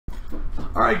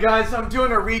Alright guys, I'm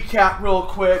doing a recap real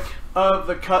quick of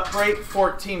the cut break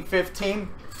 1415.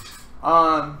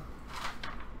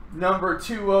 Number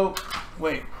 20,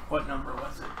 wait, what number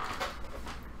was it?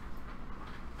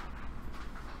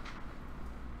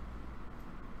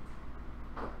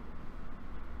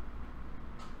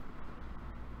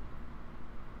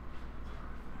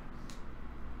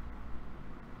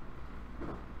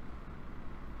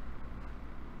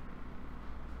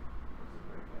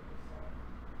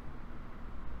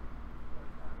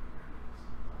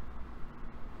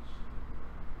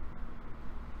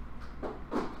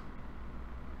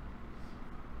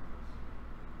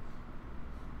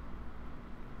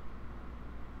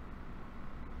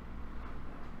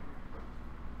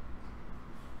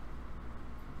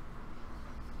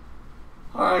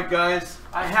 Alright guys,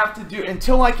 I have to do,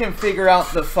 until I can figure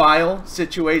out the file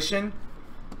situation,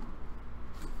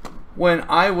 when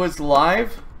I was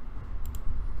live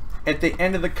at the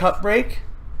end of the cut break,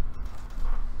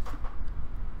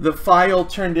 the file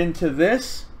turned into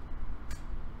this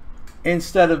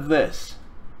instead of this.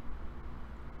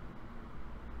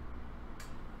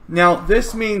 Now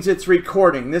this means it's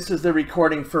recording. This is the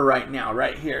recording for right now,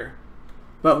 right here.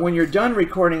 But when you're done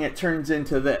recording, it turns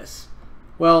into this.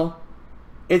 Well,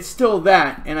 it's still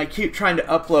that, and I keep trying to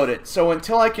upload it. So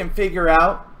until I can figure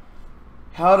out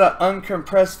how to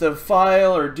uncompress the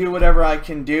file or do whatever I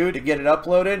can do to get it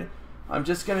uploaded, I'm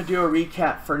just going to do a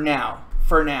recap for now.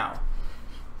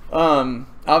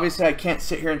 Obviously I can't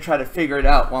sit here and try to figure it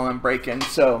out while I'm breaking.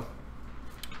 So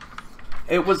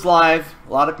it was live.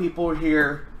 A lot of people were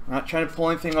here. I'm not trying to pull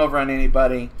anything over on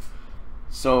anybody.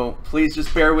 So please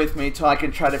just bear with me till I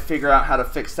can try to figure out how to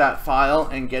fix that file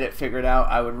and get it figured out.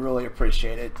 I would really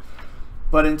appreciate it.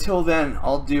 But until then,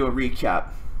 I'll do a recap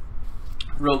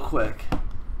real quick.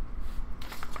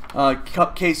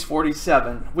 Cup case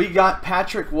 47. We got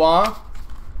Patrick Waugh.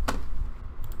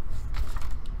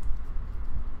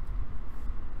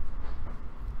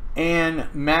 And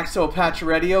Maxo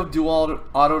Pacioretty, dual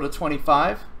auto to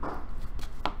 25.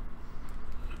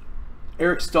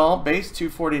 Eric Stahl, base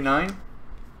 249.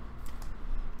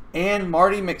 And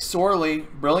Marty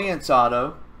McSorley, Brilliance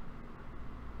Auto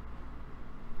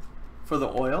for the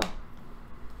oil.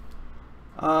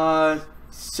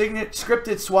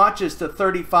 Scripted swatches to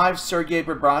 35, Sergei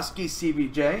Bobrovsky,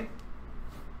 CBJ.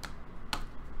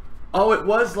 Oh, it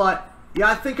was live.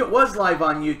 Yeah, I think it was live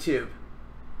on YouTube.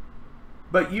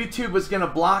 But YouTube was going to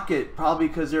block it, probably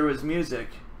because there was music.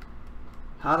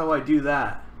 How do I do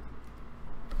that?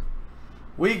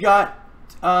 We got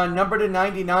number to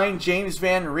 99, James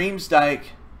Van Riemsdyk.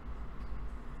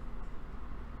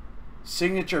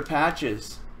 Signature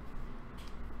patches.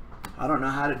 I don't know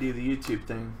how to do the YouTube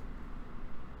thing.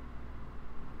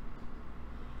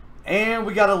 And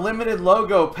we got a limited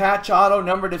logo, patch auto,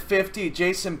 number to 50,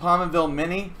 Jason Pominville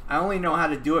Mini. I only know how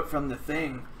to do it from the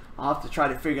thing. I'll have to try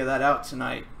to figure that out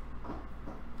tonight.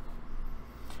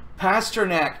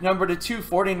 Pasternak, number to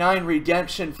 249,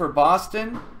 redemption for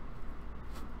Boston.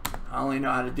 I only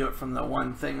know how to do it from the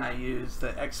one thing I use,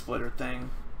 the X-Splitter thing.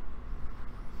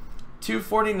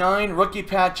 249, rookie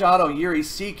patch auto, Yuri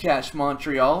Seacash,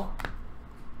 Montreal.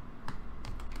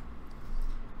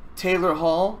 Taylor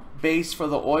Hall, base for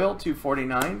the oil,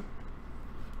 249.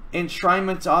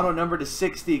 Enshrinements auto, number to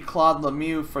 60, Claude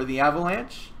Lemieux for the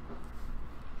Avalanche.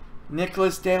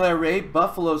 Nicholas Deslauriers,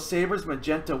 Buffalo Sabres,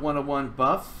 magenta 101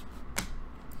 buff.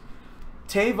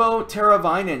 Teuvo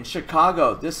Teravainen,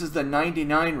 Chicago. This is the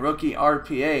 99 rookie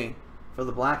RPA for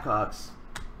the Blackhawks.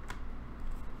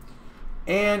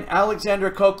 And Alexander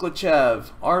Koklachev,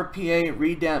 RPA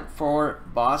redemp for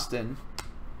Boston.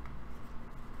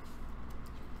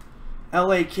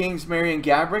 LA Kings, Marian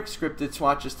Gaborik, scripted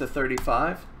swatches to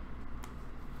 35.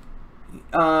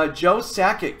 Joe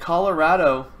Sakic,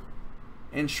 Colorado,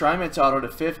 enshrinements auto to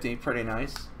 50, pretty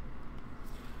nice.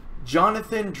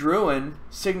 Jonathan Drouin,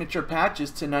 signature patches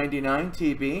to 99,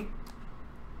 TB.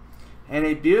 And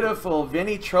a beautiful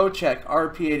Vinny Trocheck,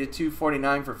 RPA to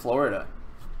 249 for Florida.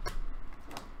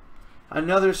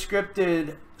 Another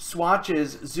scripted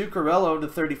swatches, Zuccarello to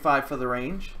 35 for the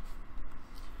Range.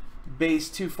 Base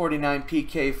 249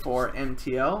 PK for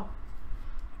MTL.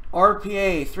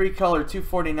 RPA 3-color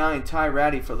 249 Ty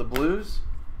Ratty for the Blues.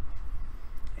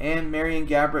 And Marian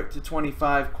Gaborik to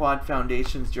 25 Quad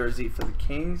Foundations jersey for the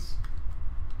Kings.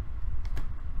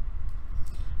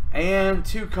 And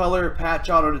 2-color patch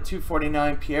auto to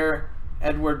 249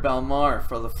 Pierre-Edouard Bellemare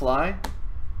for the Fly.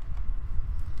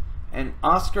 And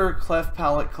Oscar Clef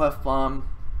Palette Clefbaum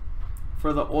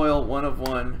for the Oil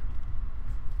 1/1.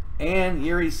 And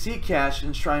Yuri Seacash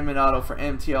enshrinement auto for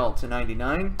MTL to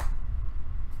 99.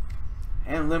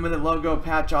 And limited logo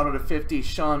patch auto to 50,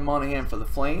 Sean Monahan for the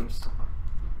Flames.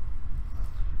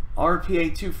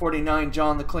 RPA 249,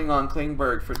 John the Klingon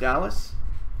Klingberg for Dallas.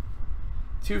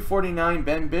 249,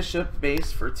 Ben Bishop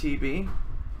base for TB.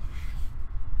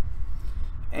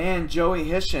 And Joey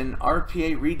Hishin,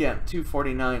 RPA Redemp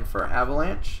 249 for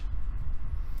Avalanche.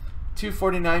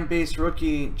 249 base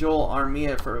rookie Joel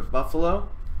Armia for Buffalo.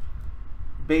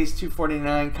 Base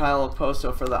 249 Kyle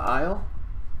Oposo for the Isle.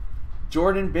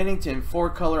 Jordan Binnington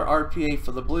 4-color RPA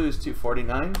for the Blues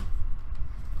 249.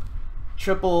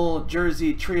 Triple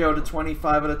jersey trio to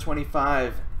 25 out of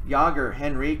 25 Yager,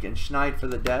 Henrique, and Schneid for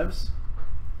the Devs.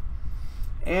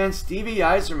 And Stevie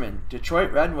Yzerman,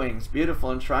 Detroit Red Wings, beautiful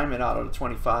enshrinement auto to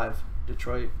 25,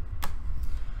 Detroit.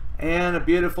 And a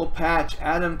beautiful patch,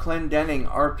 Adam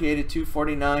Clendenning, RPA to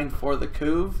 249 for the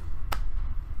Couve.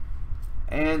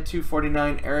 And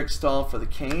 249 Eric Stahl for the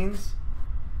Canes.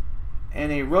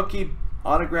 And a rookie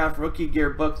autographed rookie gear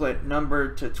booklet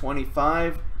numbered to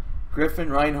 25,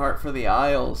 Griffin Reinhart for the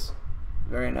Isles.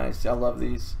 Very nice. I love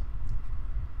these.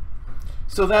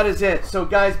 So that is it. So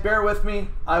guys, bear with me.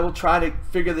 I will try to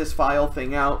figure this file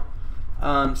thing out.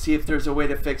 See if there's a way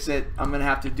to fix it. I'm going to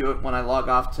have to do it when I log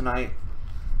off tonight.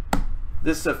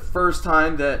 This is the first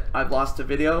time that I've lost a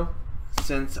video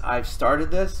since I've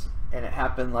started this. And it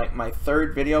happened like my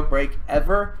 3rd video break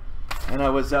ever. And I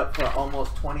was up for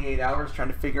almost 28 hours trying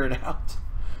to figure it out.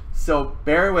 So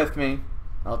bear with me.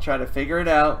 I'll try to figure it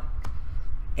out.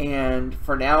 And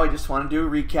for now, I just want to do a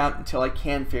recap until I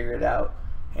can figure it out.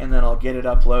 And then I'll get it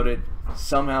uploaded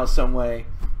somehow, some way.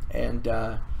 And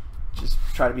just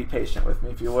try to be patient with me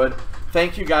if you would.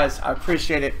 Thank you guys. I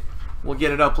appreciate it. We'll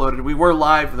get it uploaded. We were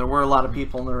live. There were a lot of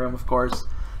people in the room, of course.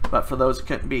 But for those who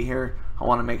couldn't be here, I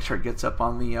want to make sure it gets up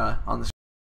on the